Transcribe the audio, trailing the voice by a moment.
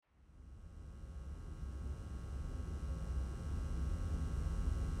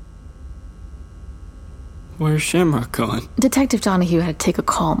Where's Shamrock going? Detective Donahue had to take a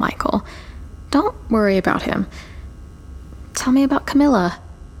call, Michael. Don't worry about him. Tell me about Camilla.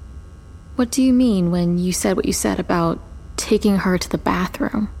 What do you mean when you said what you said about taking her to the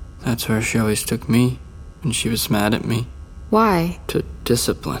bathroom? That's where she always took me when she was mad at me. Why? To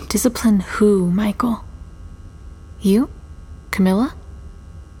discipline. Discipline who, Michael? You? Camilla?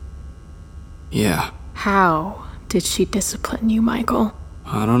 Yeah. How did she discipline you, Michael?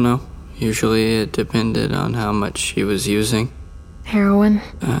 I don't know. Usually it depended on how much she was using. Heroin?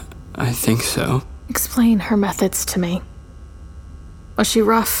 I think so. Explain her methods to me. Was she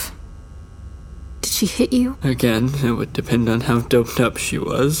rough? Did she hit you? Again, it would depend on how doped up she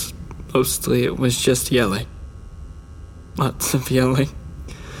was. Mostly it was just yelling. Lots of yelling.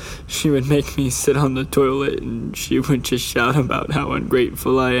 She would make me sit on the toilet and she would just shout about how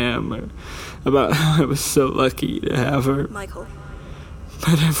ungrateful I am or about how I was so lucky to have her. Michael.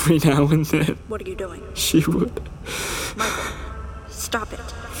 But every now and then... What are you doing? She would... Michael, stop it.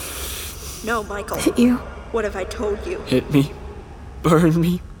 No, Michael. Hit you? What have I told you? Hit me. Burn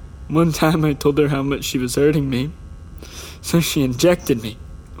me. One time I told her how much she was hurting me. So she injected me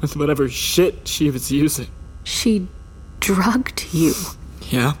with whatever shit she was using. She drugged you?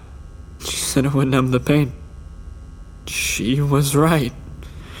 Yeah. She said it would numb the pain. She was right.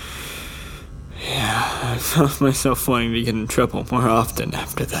 Yeah, I felt myself wanting to get in trouble more often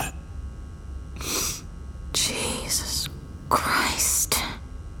after that. Jesus Christ.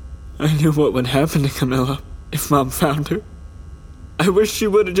 I knew what would happen to Camilla if Mom found her. I wish she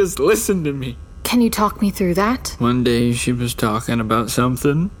would have just listened to me. Can you talk me through that? One day she was talking about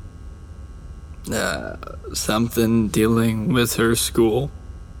something. Something dealing with her school.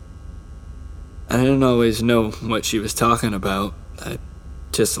 I didn't always know what she was talking about. I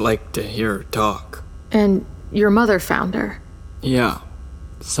just liked to hear her talk. And your mother found her? Yeah.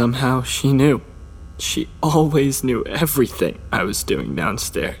 Somehow she knew. She always knew everything I was doing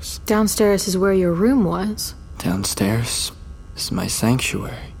downstairs. Downstairs is where your room was. Downstairs is my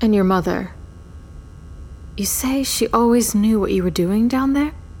sanctuary. And your mother? You say she always knew what you were doing down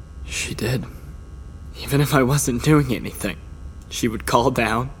there? She did. Even if I wasn't doing anything, she would call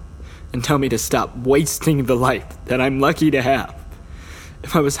down and tell me to stop wasting the life that I'm lucky to have.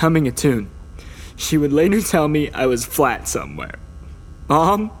 If I was humming a tune, she would later tell me I was flat somewhere.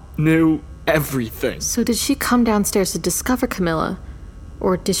 Mom knew everything. So did she come downstairs to discover Camilla,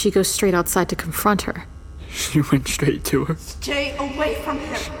 or did she go straight outside to confront her? She went straight to her. Stay away from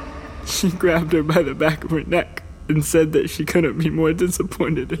him. She grabbed her by the back of her neck and said that she couldn't be more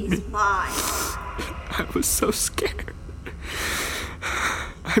disappointed in me. He's mine. I was so scared.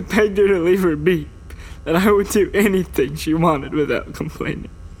 I begged her to leave her be, that I would do anything she wanted without complaining.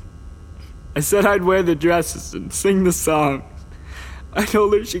 I said I'd wear the dresses and sing the songs. I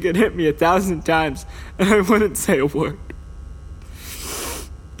told her she could hit me 1,000 times and I wouldn't say a word.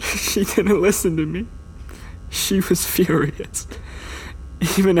 She didn't listen to me. She was furious,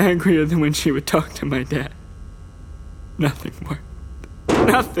 even angrier than when she would talk to my dad. Nothing worked.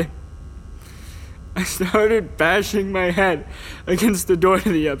 Nothing. I started bashing my head against the door to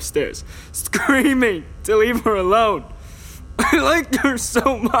the upstairs, screaming to leave her alone. I liked her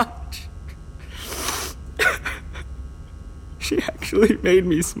so much. She actually made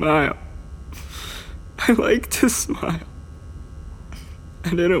me smile. I like to smile. I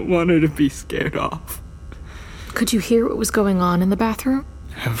didn't want her to be scared off. Could you hear what was going on in the bathroom?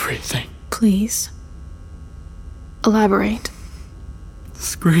 Everything. Please. Elaborate.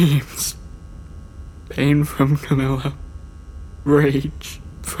 Screams. Pain from Camilla. Rage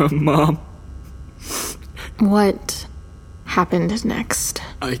from Mom. What happened next?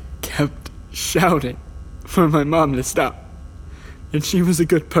 I kept shouting for my mom to stop. And she was a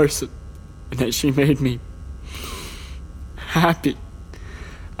good person. And that she made me happy.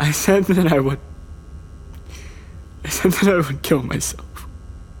 I said that I would kill myself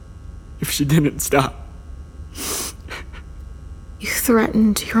if she didn't stop. You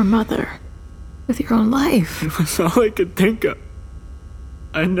threatened your mother with your own life. It was all I could think of.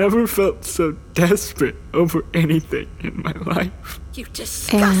 I never felt so desperate over anything in my life. You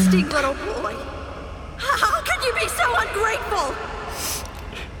disgusting little boy. How can you be so ungrateful?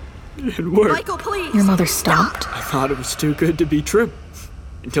 It worked. Michael, please. Your mother stopped? I thought it was too good to be true.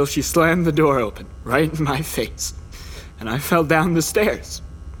 Until she slammed the door open, right in my face. And I fell down the stairs.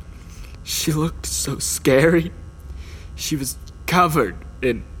 She looked so scary. She was covered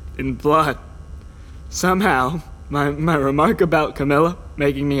in blood. Somehow, my remark about Camilla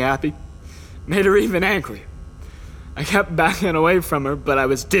making me happy made her even angrier. I kept backing away from her, but I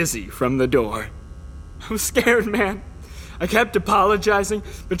was dizzy from the door. I was scared, man. I kept apologizing,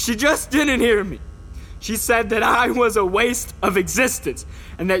 but she just didn't hear me. She said that I was a waste of existence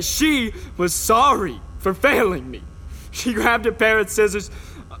and that she was sorry for failing me. She grabbed a pair of scissors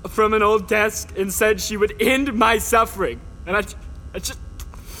from an old desk and said she would end my suffering. And I just...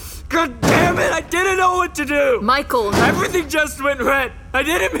 God damn it, I didn't know what to do! Michael! Everything just went red. I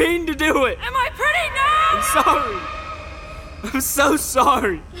didn't mean to do it. Am I pretty now? I'm sorry. I'm so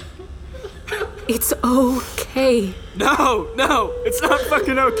sorry. It's okay. No, it's not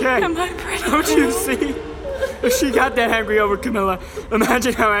fucking okay. Am I pretty? Don't you see? If she got that angry over Camilla,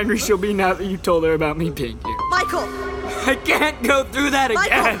 imagine how angry she'll be now that you told her about me being here. Michael! I can't go through that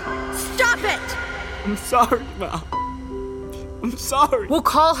again. Michael! Stop it! I'm sorry, Mom. I'm sorry. We'll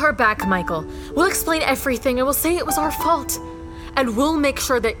call her back, Michael. We'll explain everything and we'll say it was our fault. And we'll make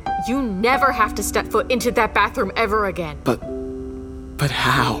sure that you never have to step foot into that bathroom ever again. But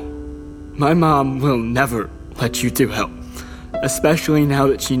how? My mom will never let you two help. Especially now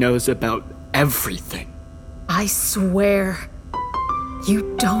that she knows about everything. I swear,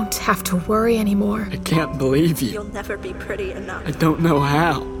 you don't have to worry anymore. I can't believe you. You'll never be pretty enough. I don't know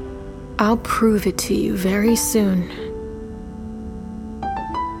how. I'll prove it to you very soon.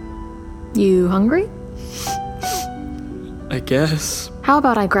 You hungry? I guess. How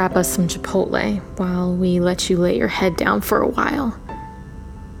about I grab us some Chipotle while we let you lay your head down for a while?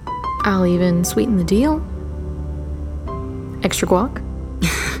 I'll even sweeten the deal. Extra guac?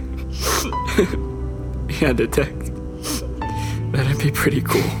 Yeah, detective. That'd be pretty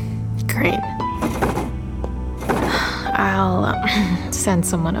cool. Great. I'll send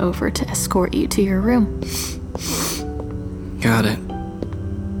someone over to escort you to your room. Got it.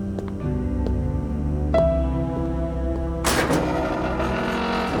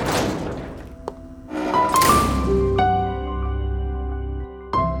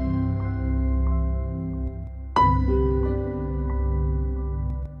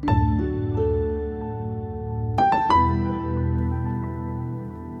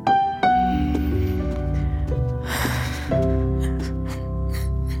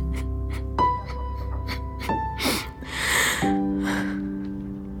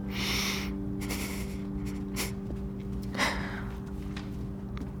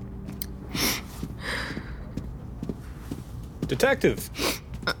 Detective!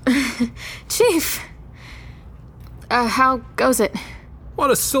 Chief! How goes it?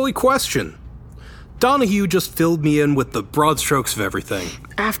 What a silly question. Donahue just filled me in with the broad strokes of everything.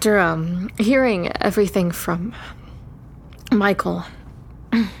 After, hearing everything from Michael,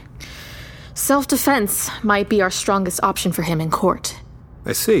 self-defense might be our strongest option for him in court.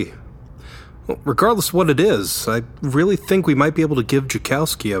 I see. Well, regardless of what it is, I really think we might be able to give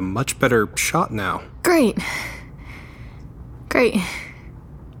Jakowski a much better shot now. Great.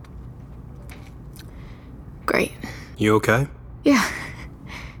 You okay? Yeah.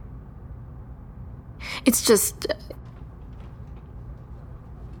 It's just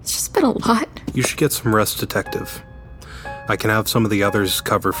been a lot. You should get some rest, Detective. I can have some of the others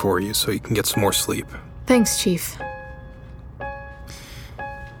cover for you so you can get some more sleep. Thanks, Chief.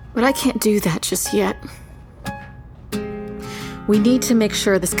 But I can't do that just yet. We need to make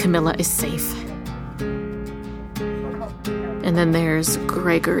sure this Camilla is safe. And then there's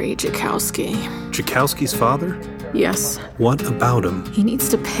Gregory Jakowski. Jakowski's father? Yes. What about him? He needs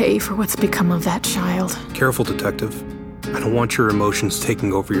to pay for what's become of that child. Careful, Detective. I don't want your emotions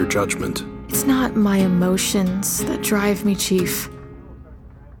taking over your judgment. It's not my emotions that drive me, Chief.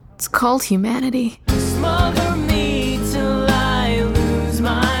 It's called humanity. Smother me till I lose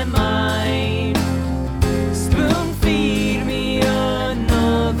my mind. Spoon feed me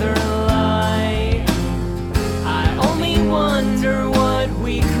another lie. I only wonder what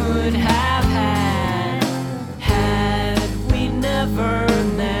we could have had we never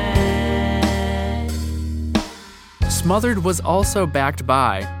met. Smothered was also backed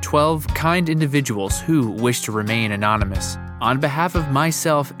by 12 kind individuals who wish to remain anonymous. On behalf of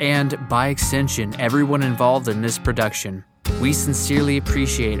myself and, by extension, everyone involved in this production, we sincerely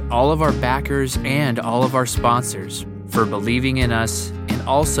appreciate all of our backers and all of our sponsors for believing in us and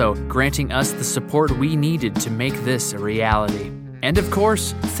also granting us the support we needed to make this a reality. And of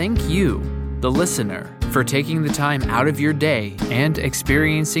course, thank you, the listener, for taking the time out of your day and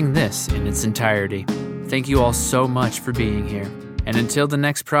experiencing this in its entirety. Thank you all so much for being here. And until the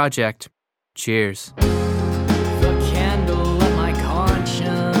next project, cheers. The candle of my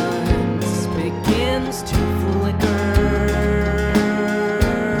conscience begins to flicker,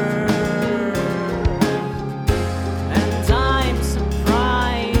 and I'm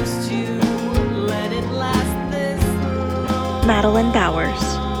surprised to let it last this long. Madeline Bowers,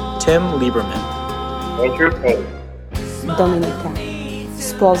 Tim Lieberman, Dominika.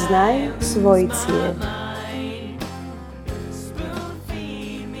 Spoznaj svoj cieľ.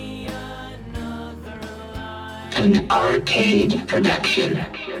 an arcade production.